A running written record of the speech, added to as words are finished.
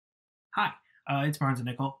Hi, it's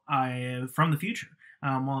Barnes&Nickel. From the future.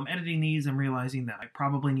 While I'm editing these, I'm realizing that I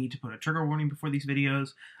probably need to put a trigger warning before these videos.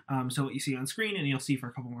 So what you see on screen, and you'll see for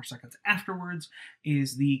a couple more seconds afterwards,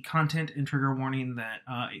 is the content and trigger warning that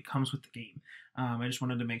it comes with the game. I just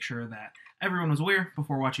wanted to make sure that everyone was aware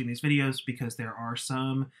before watching these videos, because there are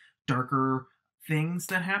some darker things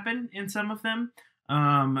that happen in some of them,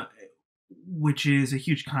 which is a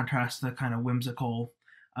huge contrast to the kind of whimsical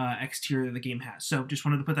exterior the game has. So just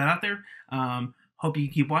wanted to put that out there. Hope you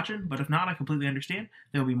keep watching, but if not, I completely understand.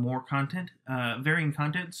 There'll be more content, varying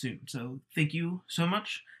content soon. So thank you so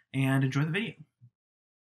much, and enjoy the video.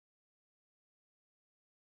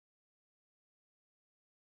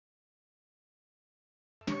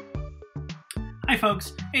 Hi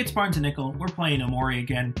folks, it's Barnes&Nickel. We're playing Omori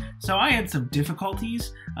again. So I had some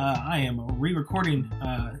difficulties. I am re-recording,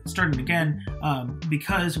 starting again,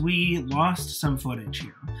 because we lost some footage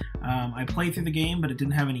here. I played through the game, but it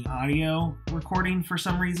didn't have any audio recording for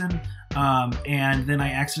some reason, and then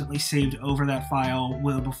I accidentally saved over that file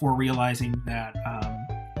before realizing that I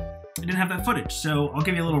didn't have that footage. So I'll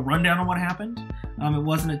give you a little rundown on what happened. It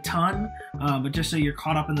wasn't a ton, but just so you're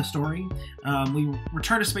caught up in the story. We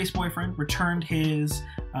returned a space boyfriend, returned his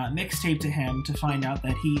mixtape to him to find out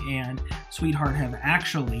that he and Sweetheart have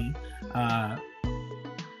actually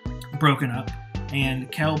broken up.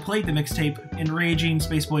 And Kel played the mixtape, enraging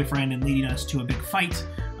Space Boyfriend and leading us to a big fight.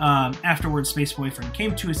 Afterwards, Space Boyfriend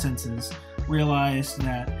came to his senses, realized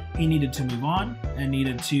that he needed to move on, and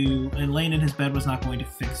laying in his bed was not going to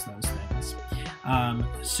fix those things.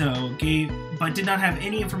 But did not have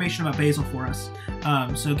any information about Basil for us.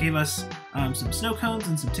 So gave us some snow cones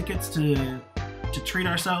and some tickets to treat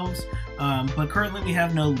ourselves. But currently we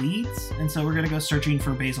have no leads, and so we're going to go searching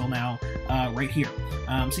for Basil now, right here.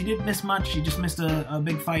 So you didn't miss much, you just missed a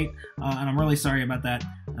big fight, and I'm really sorry about that.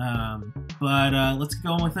 But let's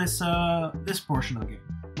go on with this portion of the game.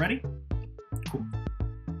 Ready? Cool.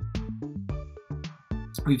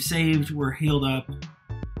 We've saved, we're healed up.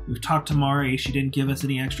 We've talked to Mari, she didn't give us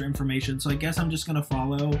any extra information, so I guess I'm just going to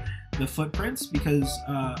follow the footprints, because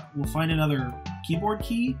we'll find another keyboard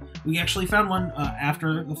key. We actually found one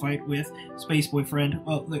after the fight with Space Boyfriend.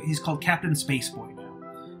 Oh, look, he's called Captain Space Boy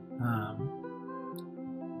now.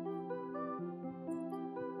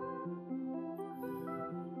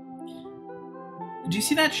 Do you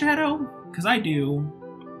see that shadow? Because I do.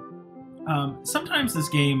 Sometimes this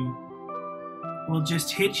game will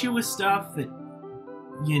just hit you with stuff that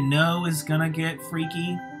you know is gonna get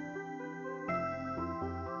freaky.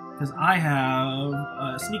 Because I have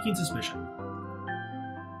a sneaking suspicion.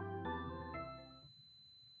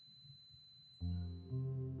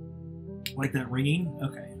 Like that ringing?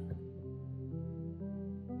 Okay.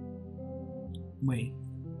 Wait.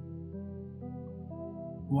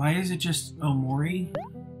 Why is it just Omori?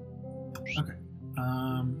 Okay.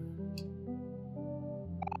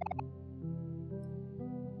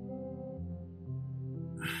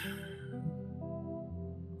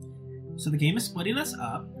 So the game is splitting us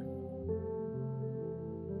up.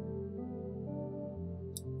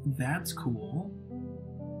 That's cool.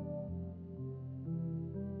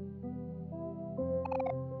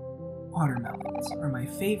 Watermelons are my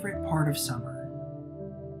favorite part of summer.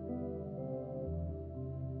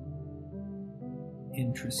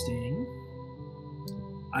 Interesting.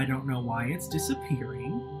 I don't know why it's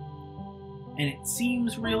disappearing. And it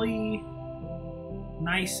seems really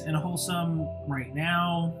nice and wholesome right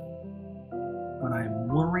now. But I'm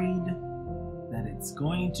worried that it's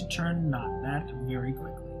going to turn not that very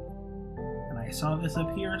quickly. And I saw this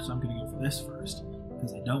up here, so I'm going to go for this first,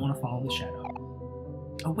 because I don't want to follow the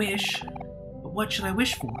shadow. A wish? But what should I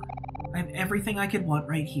wish for? I have everything I could want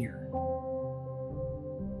right here.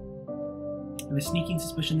 I have a sneaking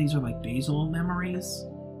suspicion these are like Basil memories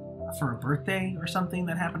for a birthday or something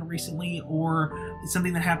that happened recently, or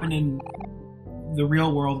something that happened in the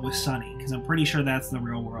real world with Sunny, because I'm pretty sure that's the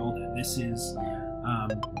real world, and this is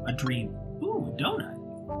a dream. Ooh, a donut.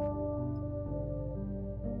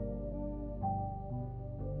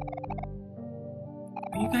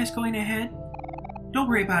 Are you guys going ahead? Don't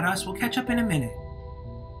worry about us, we'll catch up in a minute.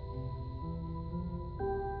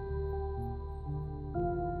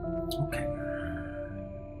 Okay.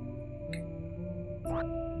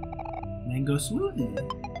 Mango smoothie.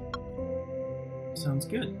 Sounds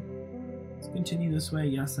good. Let's continue this way.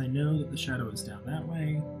 Yes, I know that the shadow is down that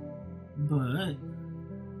way, but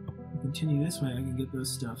if I continue this way, I can get those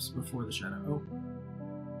stuffs before the shadow. Oh.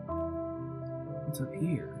 What's up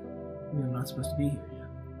here? Maybe I'm not supposed to be here yet.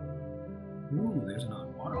 Ooh, there's another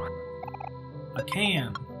watermelon. A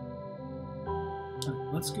can!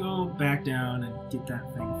 Let's go back down and get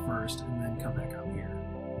that thing first, and then come back up here.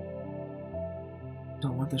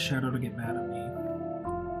 Don't want the shadow to get mad at me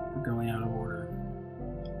for going out of order.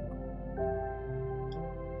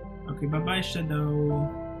 Okay, bye-bye, Shadow.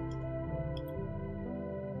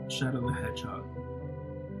 Shadow the Hedgehog.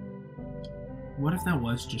 What if that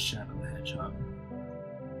was just Shadow the Hedgehog?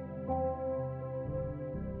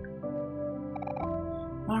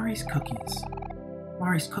 Mari's cookies.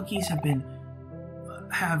 Mari's cookies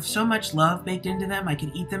have so much love baked into them, I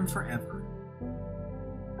could eat them forever.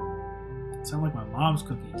 Sound like my mom's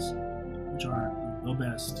cookies, which are the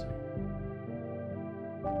best.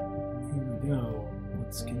 Here we go.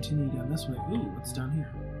 Let's continue down this way. Ooh, what's down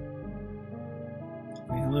here?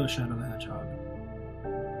 Hey, hello, Shadow the Hedgehog.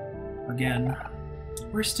 Again.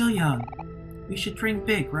 We're still young. We should dream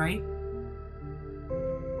big, right?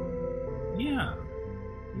 Yeah,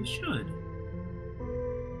 you should.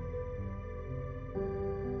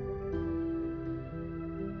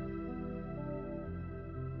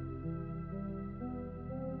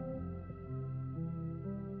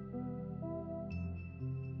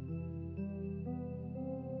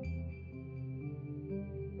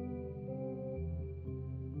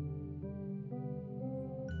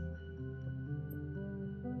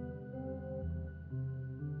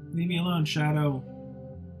 Leave me alone, Shadow.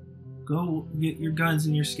 Go get your guns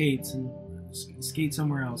and your skates and skate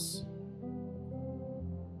somewhere else.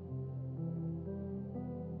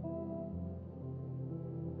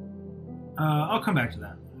 I'll come back to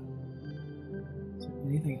that. Is there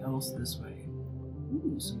anything else this way?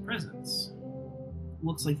 Ooh, some presents.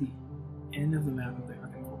 Looks like the end of the map up there.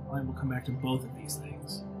 Okay, cool. I will come back to both of these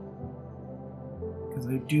things. Because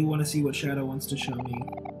I do want to see what Shadow wants to show me.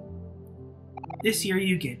 This year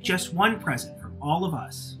you get just one present from all of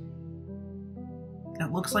us.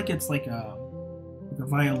 That looks like it's like a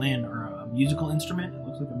violin or a musical instrument. It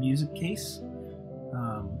looks like a music case.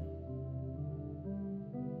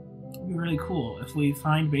 It'd be really cool if we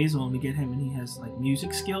find Basil and we get him and he has like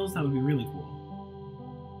music skills. That would be really cool.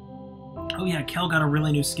 Oh yeah, Kel got a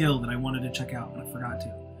really new skill that I wanted to check out and I forgot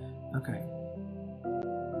to. Okay.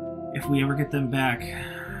 If we ever get them back.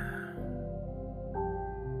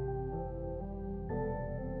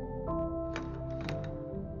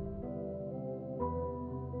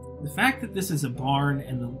 The fact that this is a barn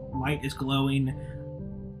and the light is glowing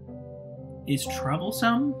is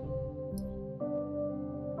troublesome.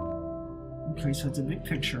 Okay, so it's a big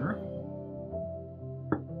picture.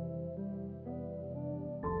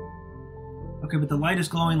 Okay, but the light is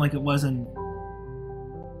glowing like it wasn't.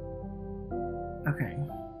 Okay.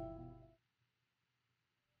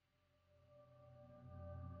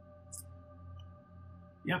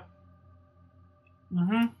 Yep.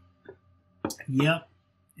 Mm-hmm. Yep.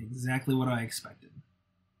 Exactly what I expected.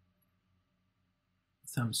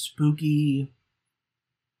 Some spooky,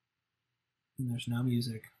 and there's no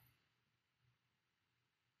music.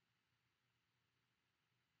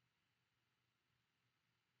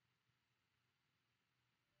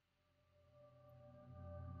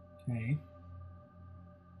 Okay.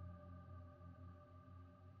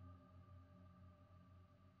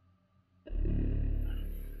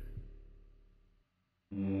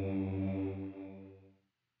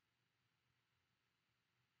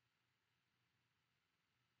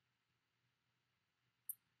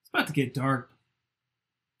 It's about to get dark.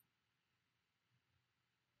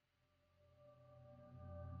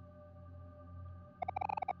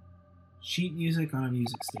 Sheet music on a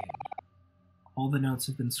music stand. All the notes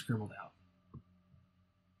have been scribbled out.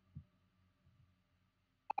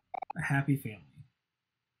 A happy family.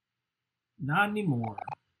 Not anymore.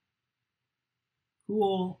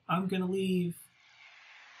 Cool, I'm gonna leave.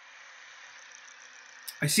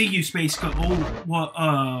 I see you, Space Go. Oh, what?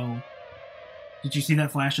 Oh. Did you see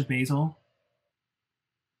that flash of Basil?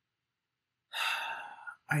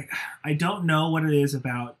 I don't know what it is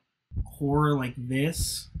about horror like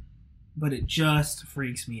this, but it just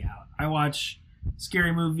freaks me out. I watch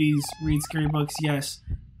scary movies, read scary books. Yes,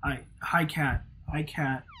 hi cat,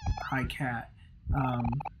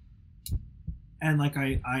 and like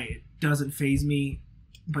it doesn't faze me,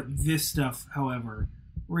 but this stuff, however,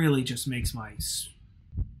 really just makes my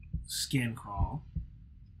skin crawl.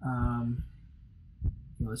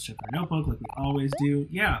 Let's check our notebook like we always do.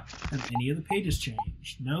 Yeah, have any of the pages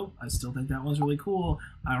changed? Nope, I still think that one's really cool.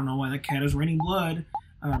 I don't know why that cat is raining blood.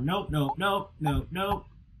 Nope.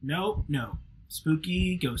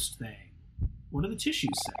 Spooky ghost thing. What do the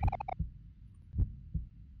tissues say?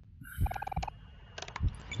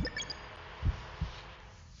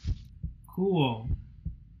 Cool.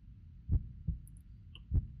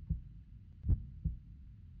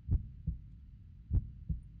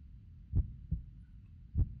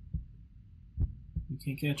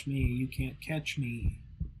 can't catch me. You can't catch me.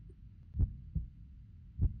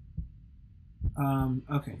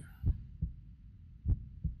 Okay.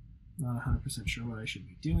 Not 100% sure what I should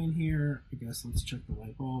be doing here. I guess let's check the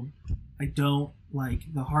light bulb. I don't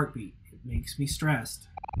like the heartbeat. It makes me stressed.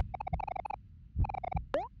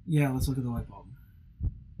 Yeah, let's look at the light bulb.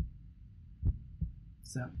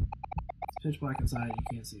 It's pitch black inside. You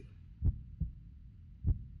can't see it.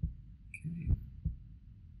 Okay.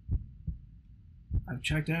 I've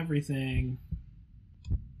checked everything.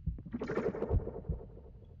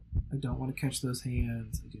 I don't want to catch those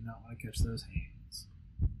hands. I do not want to catch those hands.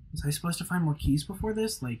 Was I supposed to find more keys before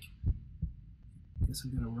this? Like, I guess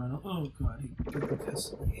I'm gonna run. Oh god,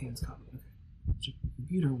 because my hands caught me. Okay. Check the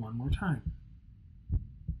computer one more time.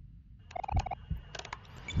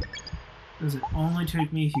 Does it only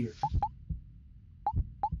take me here?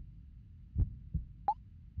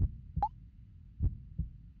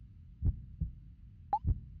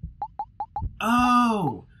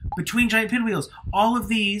 Oh! Between giant pinwheels. All of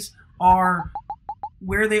these are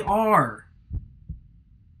where they are.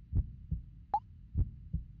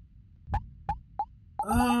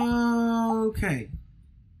 Okay.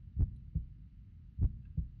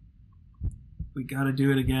 We gotta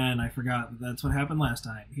do it again. I forgot that's what happened last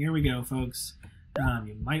time. Here we go, folks.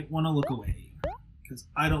 You might want to look away, because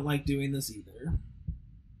I don't like doing this either.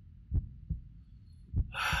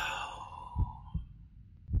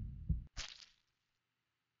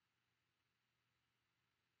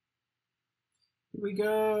 Here we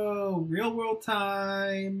go. Real world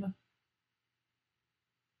time.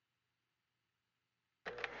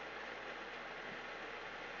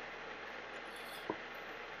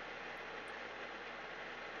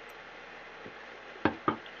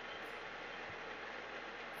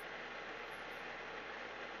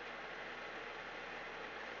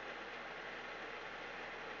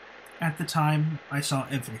 At the time, I saw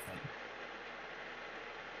everything.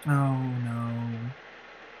 Oh no.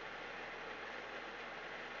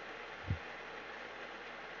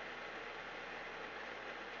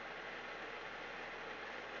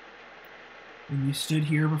 When you stood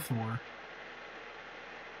here before,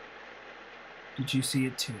 did you see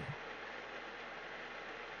it too?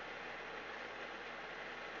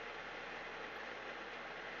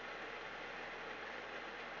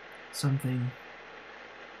 Something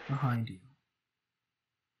behind you.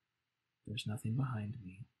 There's nothing behind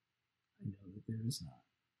me. I know that there is not.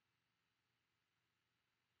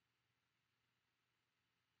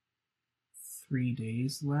 Three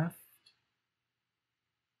days left.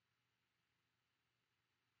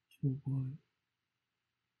 To what?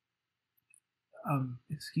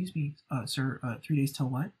 Excuse me, sir. 3 days till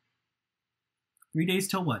what? 3 days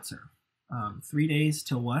till what, sir? 3 days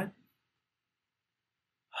till what?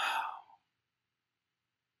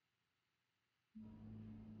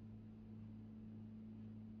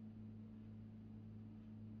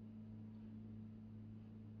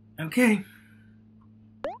 Okay.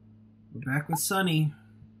 We're back with Sunny.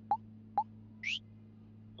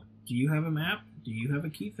 Do you have a map? Do you have a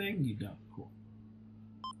key thing? You don't. Cool.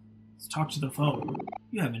 Let's talk to the phone.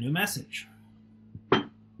 You have a new message.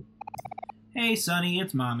 Hey, Sunny,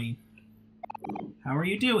 it's Mommy. How are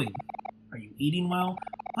you doing? Are you eating well?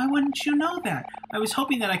 Why wouldn't you know that? I was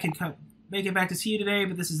hoping that I could make it back to see you today,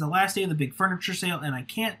 but this is the last day of the big furniture sale, and I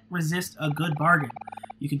can't resist a good bargain.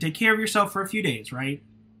 You can take care of yourself for a few days, right?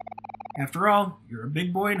 After all, you're a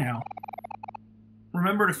big boy now.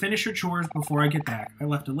 Remember to finish your chores before I get back. I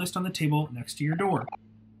left a list on the table next to your door.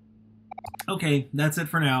 Okay, that's it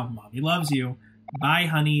for now. Mommy loves you. Bye,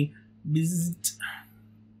 honey. Bzzzt.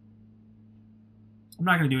 I'm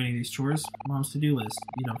not going to do any of these chores. Mom's to-do list.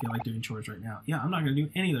 You don't feel like doing chores right now. Yeah, I'm not going to do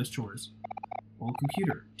any of those chores. Old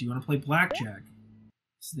computer. Do you want to play blackjack?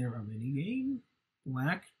 Is there a mini game?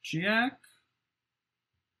 Blackjack?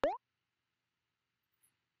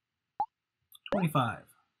 25.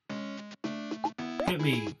 Hit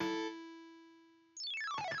me.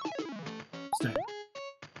 Stay.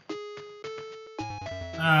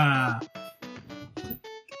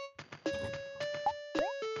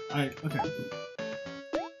 Okay.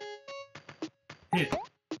 Hit.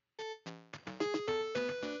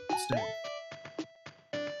 Stay.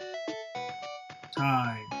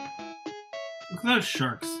 Time. Look at those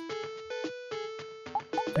sharks.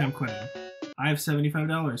 Okay, I'm quitting. I have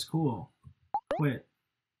 $75. Cool. Quit.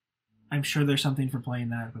 I'm sure there's something for playing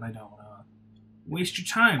that, but I don't want to waste your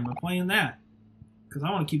time by playing that. Because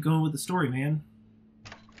I want to keep going with the story, man.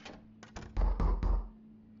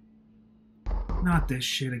 Not this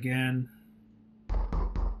shit again.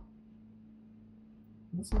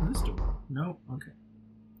 What's in this door? Nope. Okay.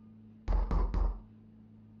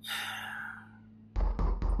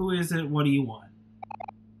 Who is it? What do you want?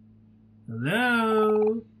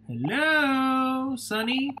 Hello? Hello?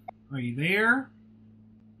 Sonny? Are you there?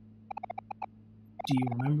 Do you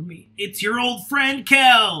remember me? It's your old friend,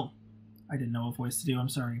 Kel! I didn't know what voice to do. I'm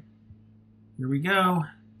sorry. Here we go.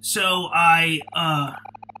 So, I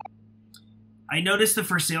noticed the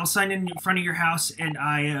for sale sign in front of your house, and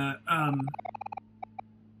I,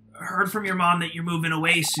 heard from your mom that you're moving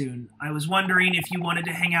away soon. I was wondering if you wanted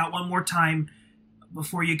to hang out one more time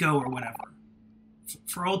before you go or whatever.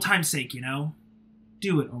 For old time's sake, you know?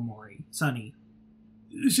 Do it, Omori. Sonny.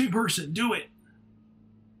 Same person. Do it.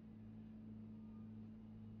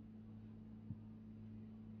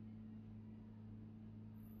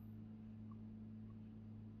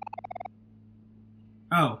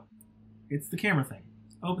 Oh. It's the camera thing.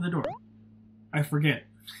 Open the door. I forget.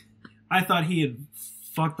 I thought he had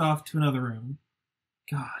fucked off to another room.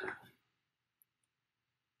 God.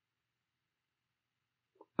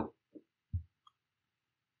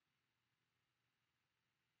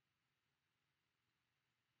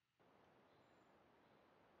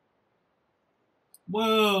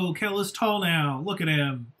 Whoa, Kel is tall now. Look at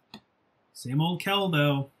him. Same old Kel,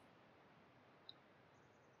 though.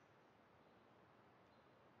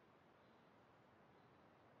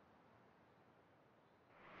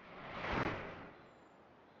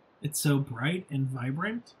 It's so bright and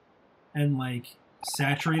vibrant and, like,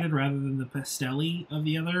 saturated rather than the pastel-y of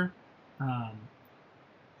the other.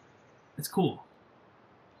 It's cool.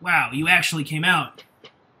 Wow, you actually came out.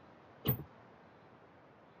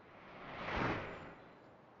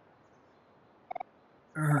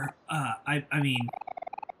 I mean...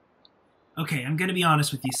 Okay, I'm gonna be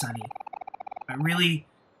honest with you, Sonny. I really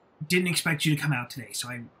didn't expect you to come out today, so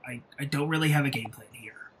I don't really have a game plan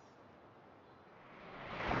here.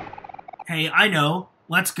 Hey, I know.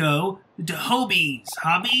 Let's go to Hobbies.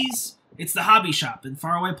 Hobbies? It's the hobby shop in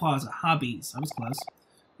Faraway Plaza. Hobbies. I was close.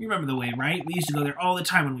 You remember the way, right? We used to go there all the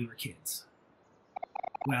time when we were kids.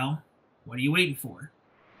 Well, what are you waiting for?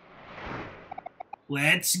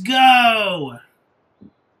 Let's go!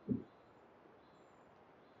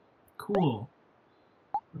 Cool.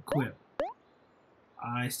 Equip.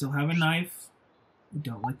 I still have a knife. I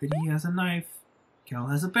don't like that he has a knife. Kel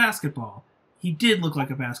has a basketball. He did look like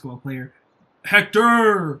a basketball player.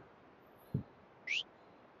 Hector!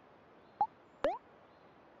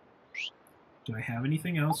 Do I have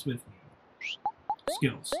anything else with me?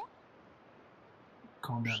 Skills.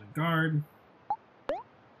 Calm down and guard.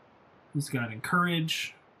 He's got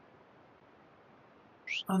encourage.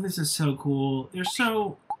 Oh, this is so cool. There's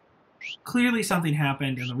so... Clearly something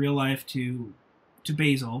happened in the real life to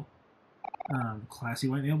Basil. Classy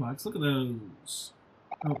white mailbox. Look at those.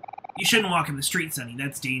 Oh, you shouldn't walk in the street, Sonny.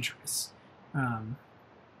 That's dangerous. Ooh,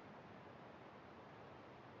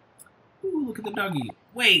 look at the doggy.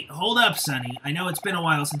 Wait, hold up, Sonny. I know it's been a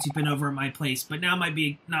while since you've been over at my place, but now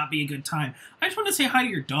might not be a good time. I just want to say hi to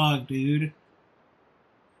your dog, dude.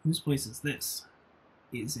 Whose place is this?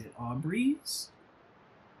 Is it Aubrey's?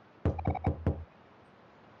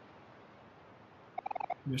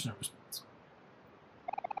 There's no response.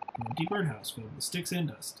 An empty birdhouse filled with sticks and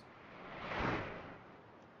dust.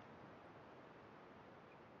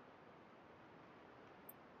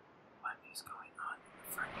 What is going on in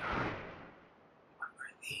the front yard? What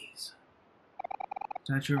are these?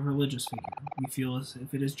 Statue of a religious figure. You feel as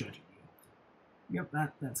if it is judging you. Yep,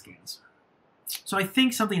 that scans. So I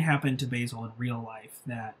think something happened to Basil in real life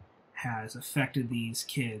that has affected these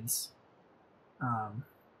kids.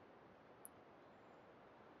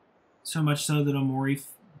 So much so that Omori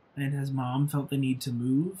and his mom felt the need to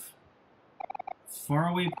move.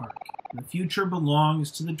 Faraway Park. The future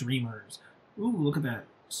belongs to the dreamers. Ooh, look at that.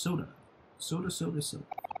 Soda. Soda. A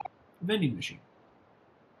vending machine.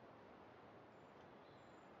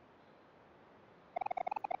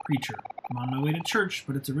 Preacher. I'm on my way to church,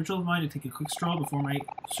 but it's a ritual of mine to take a quick stroll before my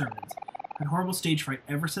sermons. I've had horrible stage fright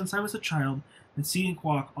ever since I was a child, and scenic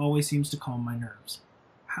walk always seems to calm my nerves.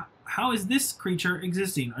 How is this creature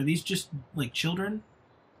existing? Are these just, like, children?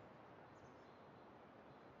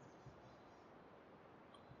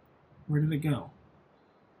 Where did it go?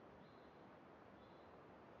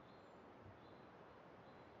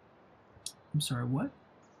 I'm sorry, what?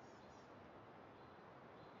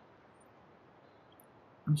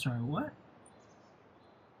 I'm sorry, what?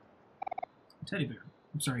 A teddy bear.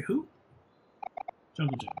 I'm sorry, who?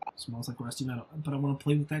 Jungle Gym. Smells like rusty metal, but I want to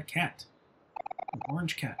play with that cat. An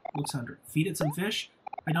orange cat. Looks hungry. Feed it some fish?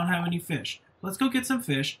 I don't have any fish. Let's go get some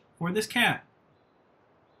fish for this cat.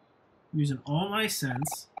 Using all my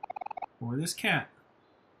sense for this cat.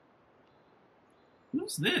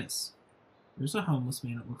 Who's this? There's a homeless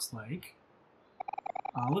man, it looks like.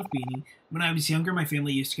 Olive beanie. When I was younger, my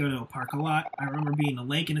family used to go to a park a lot. I remember being a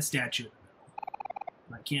lake and a statue in the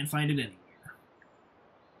middle. I can't find it anywhere.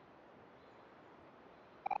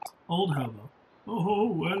 Old hobo.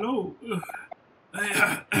 Oh, hello.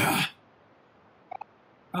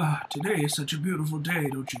 Today is such a beautiful day,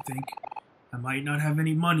 don't you think? I might not have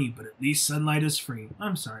any money, but at least sunlight is free.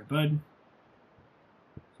 I'm sorry, bud.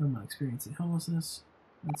 I'm not experiencing homelessness.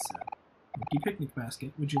 That's sad. Empty picnic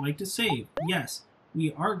basket. Would you like to save? Yes,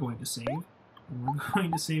 we are going to save. And we're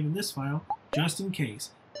going to save in this file, just in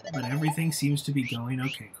case. But everything seems to be going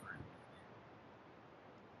okay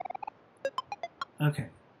currently. Okay.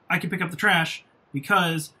 I can pick up the trash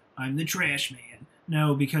because I'm the trash man.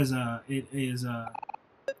 No, because it is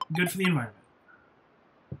good for the environment.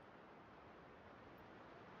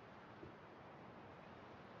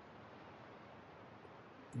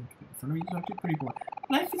 In front of you, talk to pretty boy.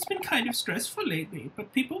 Life has been kind of stressful lately,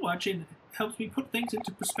 but people watching helps me put things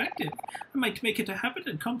into perspective. I might make it a habit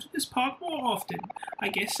and come to this park more often. I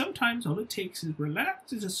guess sometimes all it takes is relax,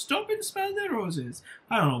 to stop and smell the roses.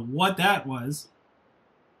 I don't know what that was.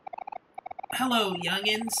 Hello,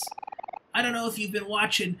 youngins. I don't know if you've been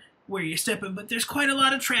watching where you're stepping, but there's quite a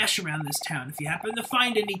lot of trash around this town. If you happen to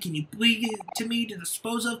find any, can you bring it to me to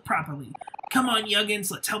dispose of properly? Come on,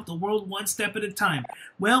 youngins, let's help the world one step at a time.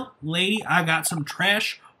 Well, lady, I got some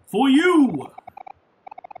trash for you.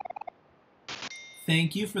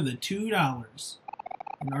 Thank you for the $2.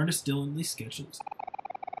 An artist diligently sketches.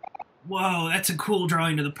 Whoa, that's a cool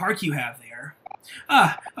drawing of the park you have there.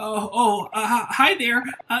 Hi there.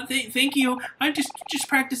 Thank you. I'm just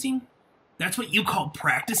practicing. That's what you call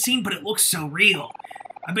practicing, but it looks so real.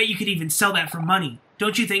 I bet you could even sell that for money.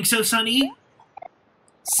 Don't you think so, Sonny?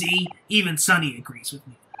 See, even Sonny agrees with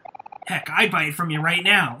me. Heck, I'd buy it from you right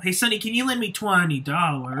now. Hey, Sonny, can you lend me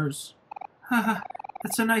 $20? Haha,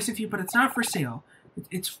 that's so nice of you, but it's not for sale.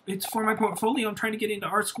 It's for my portfolio. I'm trying to get into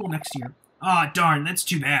art school next year. Ah, darn, that's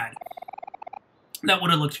too bad. That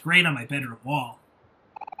would have looked great on my bedroom wall.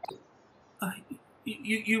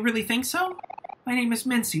 You really think so? My name is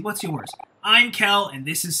Mincy. What's yours? I'm Kel, and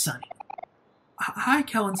this is Sonny. Hi,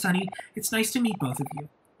 Kel and Sonny. It's nice to meet both of you.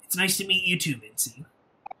 It's nice to meet you too, Mincy.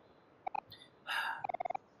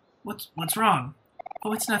 What's wrong?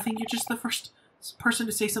 Oh, it's nothing. You're just the first person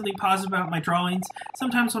to say something positive about my drawings.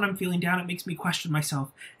 Sometimes when I'm feeling down, it makes me question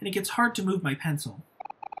myself, and it gets hard to move my pencil.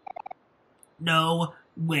 No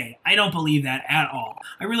way. I don't believe that at all.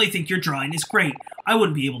 I really think your drawing is great. I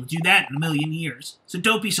wouldn't be able to do that in a million years. So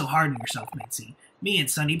don't be so hard on yourself, Mincy. Me and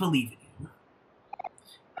Sonny believe in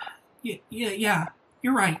you. Yeah,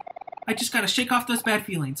 you're right. I just gotta shake off those bad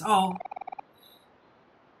feelings. I'll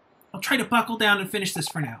try to buckle down and finish this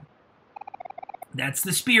for now. That's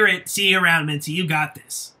the spirit. See you around, Mincy. You got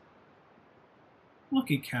this.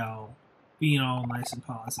 Look at Cal, being all nice and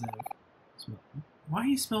positive. Why are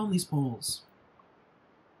you smelling these bowls?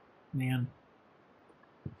 Man.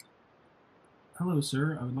 Hello,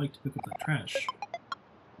 sir. I would like to pick up that trash.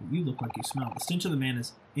 You look like you smell. The stench of the man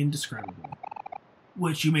is indescribable.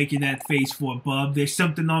 What you making that face for, bub? There's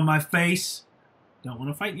something on my face. Don't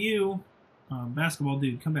want to fight you. Basketball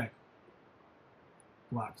dude, come back.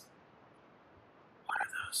 Blocks. What are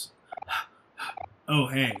those? Oh,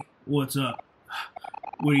 hey. What's up?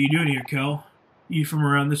 What are you doing here, Kel? You from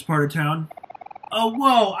around this part of town? Oh,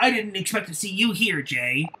 whoa. I didn't expect to see you here,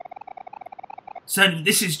 Jay. Sonny,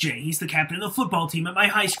 this is Jay. He's the captain of the football team at my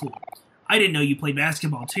high school. I didn't know you played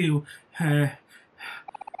basketball, too. I'm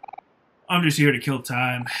just here to kill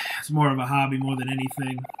time. It's more of a hobby more than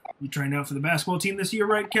anything. You trying out for the basketball team this year,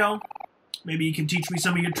 right, Kel? Maybe you can teach me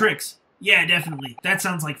some of your tricks. Yeah, definitely. That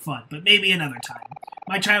sounds like fun, but maybe another time.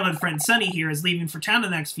 My childhood friend Sonny here is leaving for town the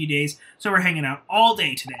next few days, so we're hanging out all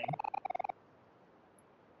day today.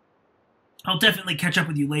 I'll definitely catch up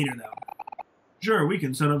with you later, though. Sure, we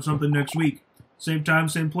can set up something next week. Same time,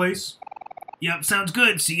 same place? Yep, sounds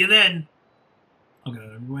good. See you then.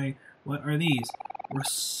 Okay, anyway, what are these?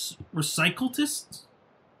 Recycletists?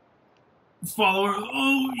 Follower,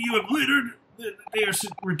 oh, you have littered. They are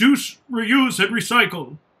reduce, reuse, and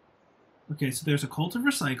recycle. Okay, so there's a cult of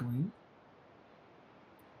recycling.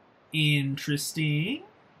 Interesting.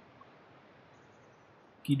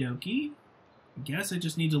 Okie dokie. I guess I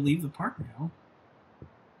just need to leave the park now.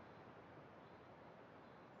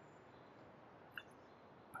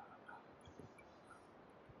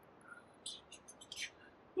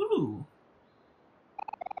 Ooh.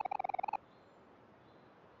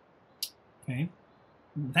 Okay.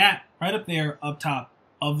 That, right up there, up top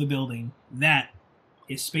of the building, that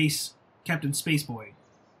is Captain Spaceboy.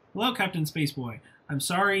 Hello, Captain Spaceboy. I'm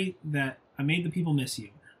sorry that I made the people miss you.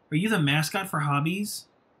 Are you the mascot for hobbies?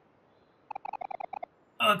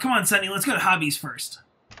 Come on, Sonny, let's go to hobbies first.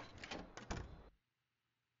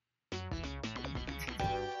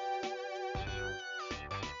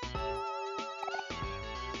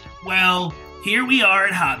 Well, here we are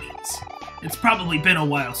at hobbies. It's probably been a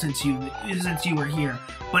while since you were here,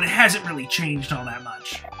 but it hasn't really changed all that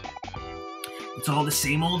much. It's all the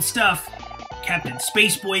same old stuff. Captain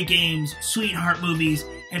Spaceboy games, sweetheart movies,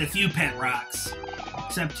 and a few pet rocks.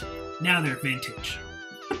 Except, now they're vintage.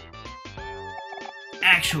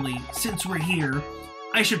 Actually, since we're here,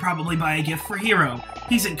 I should probably buy a gift for Hero.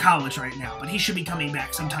 He's in college right now, but he should be coming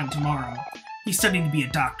back sometime tomorrow. He's studying to be a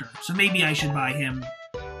doctor, so maybe I should buy him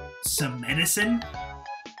some medicine?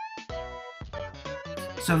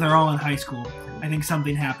 So they're all in high school. I think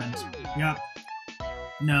something happened. Yep.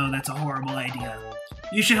 No, that's a horrible idea.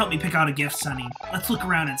 You should help me pick out a gift, Sonny. Let's look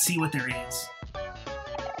around and see what there is.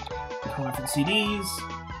 Colorful CDs.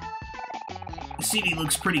 The CD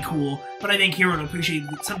looks pretty cool, but I think Hero would appreciate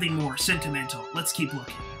something more sentimental. Let's keep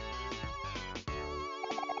looking.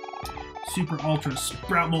 Super Ultra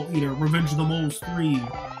Sprout Mole Eater Revenge of the Moles 3.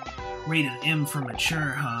 Rated M for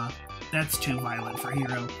mature, huh? That's too violent for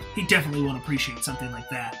Hero. He definitely won't appreciate something like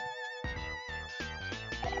that.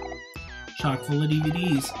 Chock full of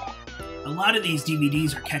DVDs. A lot of these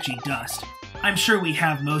DVDs are catching dust. I'm sure we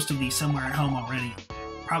have most of these somewhere at home already.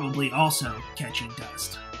 Probably also catching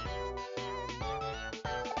dust.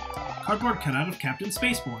 Cardboard cutout of Captain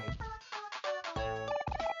Spaceboy.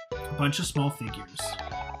 A bunch of small figures.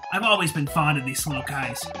 I've always been fond of these little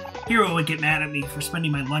guys. Hero would get mad at me for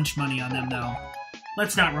spending my lunch money on them, though.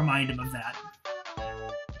 Let's not remind him of that.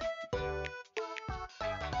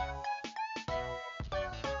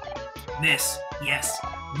 This, yes,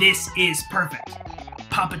 this is perfect.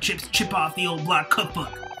 Papa Chip's Chip Off the Old Block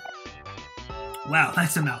Cookbook. Wow,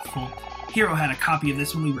 that's a mouthful. Hero had a copy of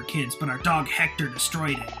this when we were kids, but our dog Hector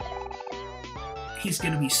destroyed it. He's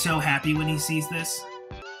gonna be so happy when he sees this.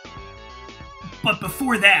 But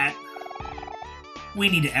before that, we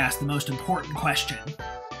need to ask the most important question.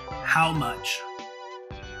 How much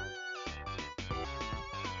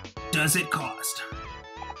does it cost?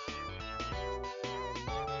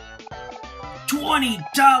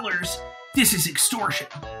 $20! This is extortion.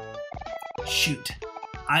 Shoot.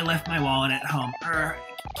 I left my wallet at home.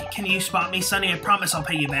 Can you spot me, Sonny? I promise I'll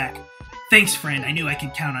pay you back. Thanks, friend. I knew I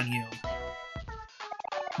could count on you.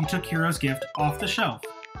 You took Hero's gift off the shelf.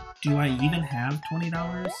 Do I even have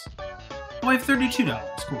 $20? Oh, I have $32.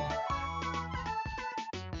 Cool.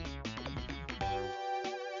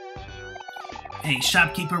 Hey,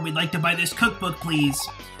 shopkeeper, we'd like to buy this cookbook, please.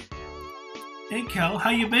 Hey, Kel,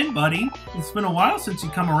 how you been, buddy? It's been a while since you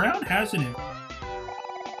come around, hasn't it?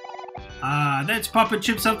 Ah, that's Papa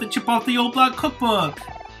Chip's Out the Chip Off the Old Block Cookbook.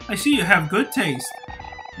 I see you have good taste.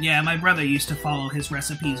 Yeah, my brother used to follow his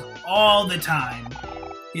recipes all the time.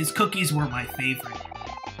 His cookies were my favorite.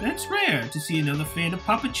 That's rare to see another fan of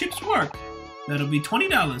Papa Chip's work. That'll be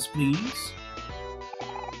 $20, please.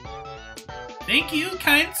 Thank you,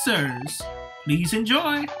 kind sirs. Please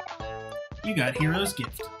enjoy. You got Hero's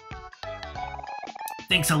gift.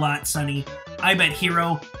 Thanks a lot, Sonny. I bet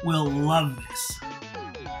Hero will love this.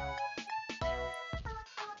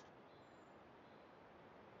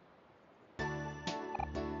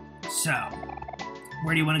 So,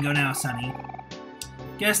 where do you want to go now, Sonny?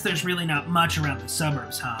 Guess there's really not much around the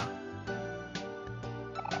suburbs, huh?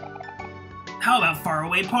 How about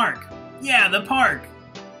Faraway Park? Yeah, the park!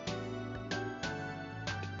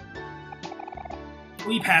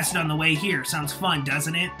 We passed it on the way here. Sounds fun,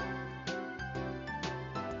 doesn't it?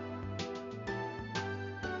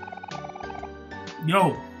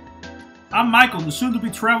 Yo, I'm Michael, the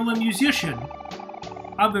soon-to-be traveling musician.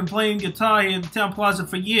 I've been playing guitar here in the town plaza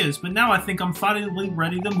for years, but now I think I'm finally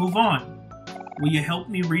ready to move on. Will you help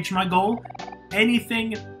me reach my goal?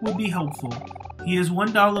 Anything would be helpful. Here's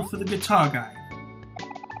 $1 for the guitar guy.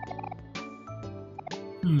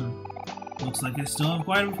 Looks like I still have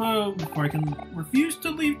quite a while before I can refuse to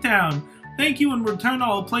leave town. Thank you. In return,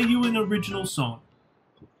 I'll play you an original song.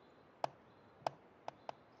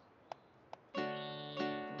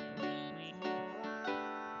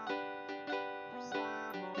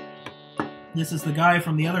 This is the guy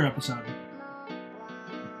from the other episode.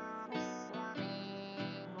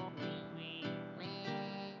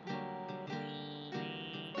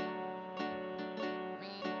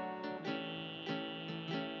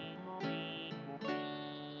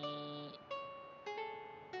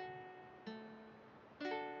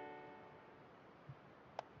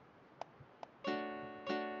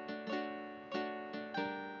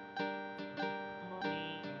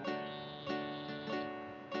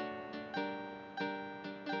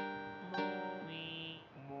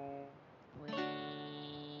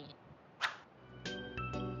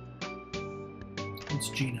 McDonald's,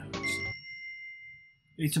 Geno's.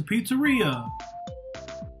 It's a pizzeria.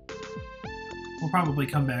 We'll probably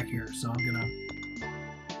come back here, so I'm gonna...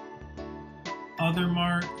 Other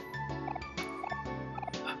mart.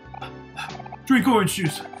 Drink orange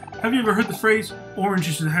juice. Have you ever heard the phrase, orange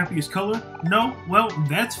is the happiest color? No? Well,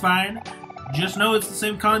 that's fine. Just know it's the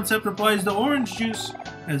same concept applies to orange juice.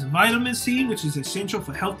 It has vitamin C, which is essential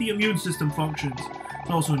for healthy immune system functions. It's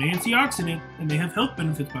also an antioxidant and may have health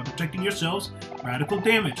benefits by protecting your cells from radical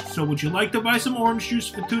damage. So would you like to buy some orange juice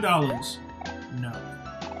for $2? No.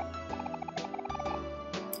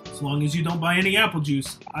 As long as you don't buy any apple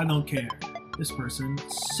juice, I don't care. This person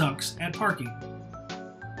sucks at parking.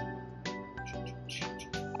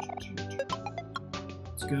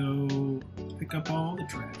 Let's go pick up all the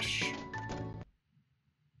trash.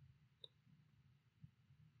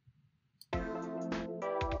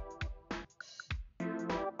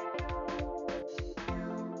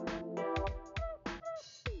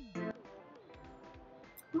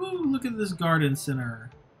 Ooh, look at this garden center.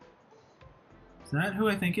 Is that who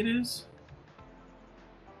I think it is?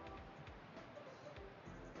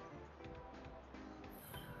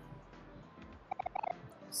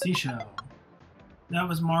 Seashell. That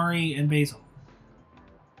was Mari and Basil.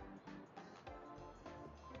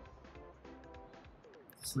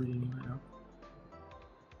 It's leading me right up.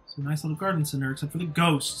 It's a nice little garden center, except for the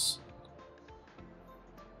ghosts.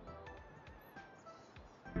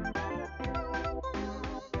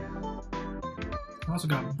 Also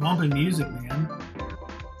got bumping music, man.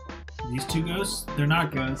 These two ghosts, they're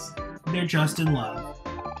not ghosts. They're just in love.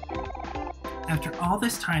 After all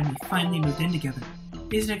this time, we finally moved in together.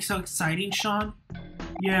 Isn't it so exciting, Sean?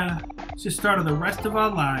 Yeah, it's the start of the rest of our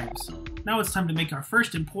lives. Now it's time to make our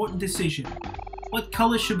first important decision. What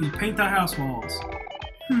color should we paint our house walls?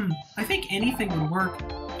 I think anything would work.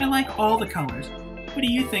 I like all the colors. What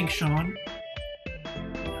do you think, Sean?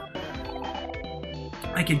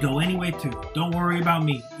 I could go any way too. Don't worry about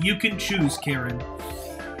me. You can choose, Karen.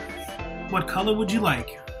 What color would you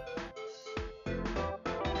like?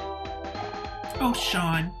 Oh,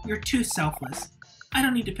 Sean, you're too selfless. I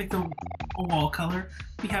don't need to pick a wall color.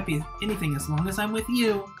 Be happy with anything as long as I'm with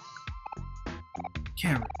you.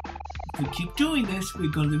 Karen, if we keep doing this,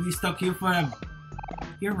 we're going to be stuck here forever.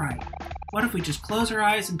 You're right. What if we just close our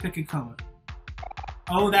eyes and pick a color?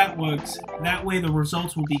 Oh, that works. That way the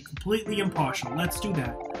results will be completely impartial. Let's do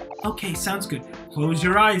that. Okay, sounds good. Close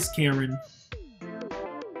your eyes, Karen.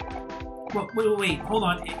 Wait, hold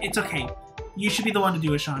on. It's okay. You should be the one to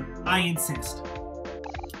do it, Sean. I insist.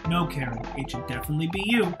 No, Karen. It should definitely be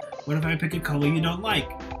you. What if I pick a color you don't like?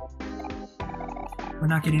 We're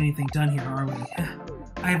not getting anything done here, are we?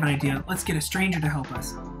 I have an idea. Let's get a stranger to help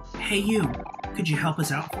us. Hey, you. Could you help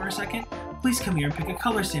us out for a second? Please come here and pick a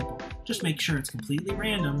color sample. Just make sure it's completely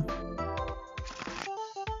random.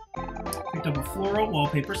 Picked up a floral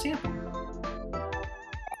wallpaper sample.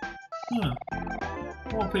 Huh.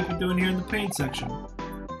 Wallpaper doing here in the paint section.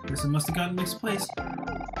 Guess it must have gotten misplaced.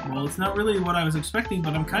 Well, it's not really what I was expecting,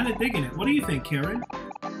 but I'm kind of digging it. What do you think, Karen?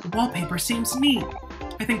 The wallpaper seems neat.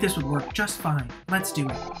 I think this would work just fine. Let's do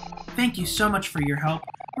it. Thank you so much for your help.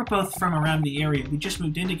 We're both from around the area. We just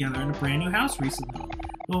moved in together in a brand new house recently.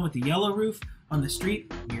 The one with the yellow roof on the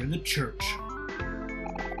street near the church.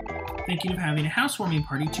 Thinking of having a housewarming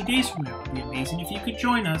party 2 days from now. It'd be amazing if you could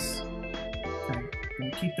join us. Okay,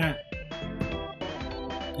 gonna keep that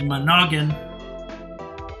in my noggin.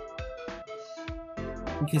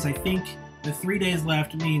 Because I think the 3 days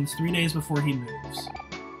left means 3 days before he moves.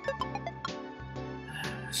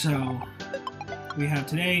 So, we have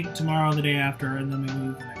today, tomorrow, the day after, and then we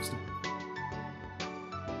move the next day.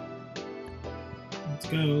 Let's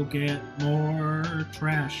go get more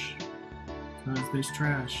trash. Because there's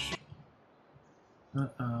trash.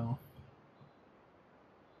 Uh-oh.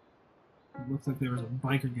 It looks like there was a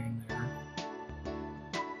biker gang there.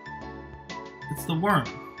 It's the worm.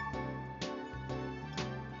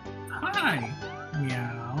 Hi!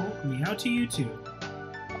 Meow. Meow to you too.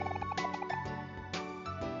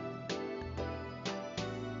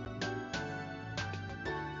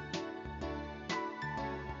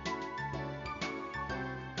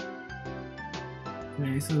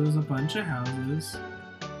 Okay, so there's a bunch of houses.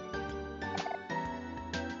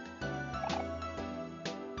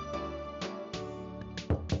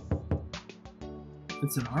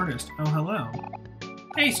 It's an artist. Oh, hello.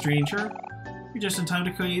 Hey, stranger. You're just in time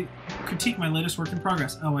to critique my latest work in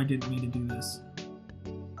progress. Oh, I didn't mean to do this.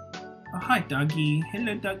 Oh, hi, doggy.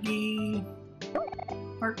 Hello, doggy.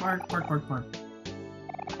 Bark, bark, bark, bark, bark.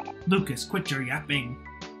 Lucas, quit your yapping.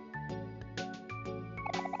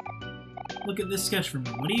 Look at this sketch for me.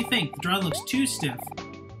 What do you think? The drawing looks too stiff.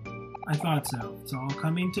 I thought so. It's all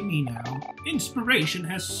coming to me now. Inspiration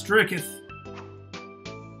has stricketh.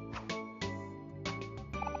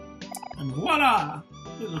 And voila!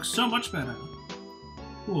 It looks so much better.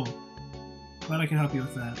 Cool. Glad I can help you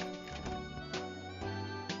with that.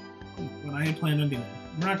 What I had planned on doing.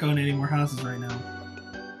 We're not going to any more houses right now.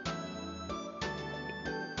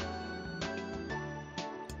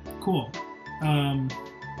 Cool.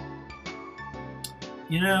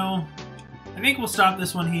 You know, I think we'll stop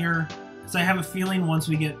this one here, because I have a feeling once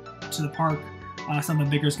we get to the park, something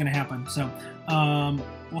bigger is going to happen. So,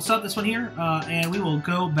 we'll stop this one here, and we will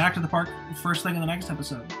go back to the park first thing in the next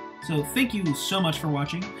episode. So, thank you so much for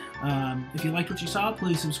watching. If you liked what you saw,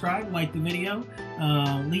 please subscribe, like the video,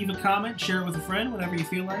 leave a comment, share it with a friend, whatever you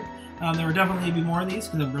feel like. There will definitely be more of these,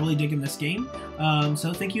 because I'm really digging this game.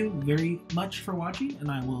 So, thank you very much for watching,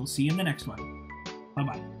 and I will see you in the next one.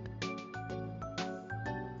 Bye-bye.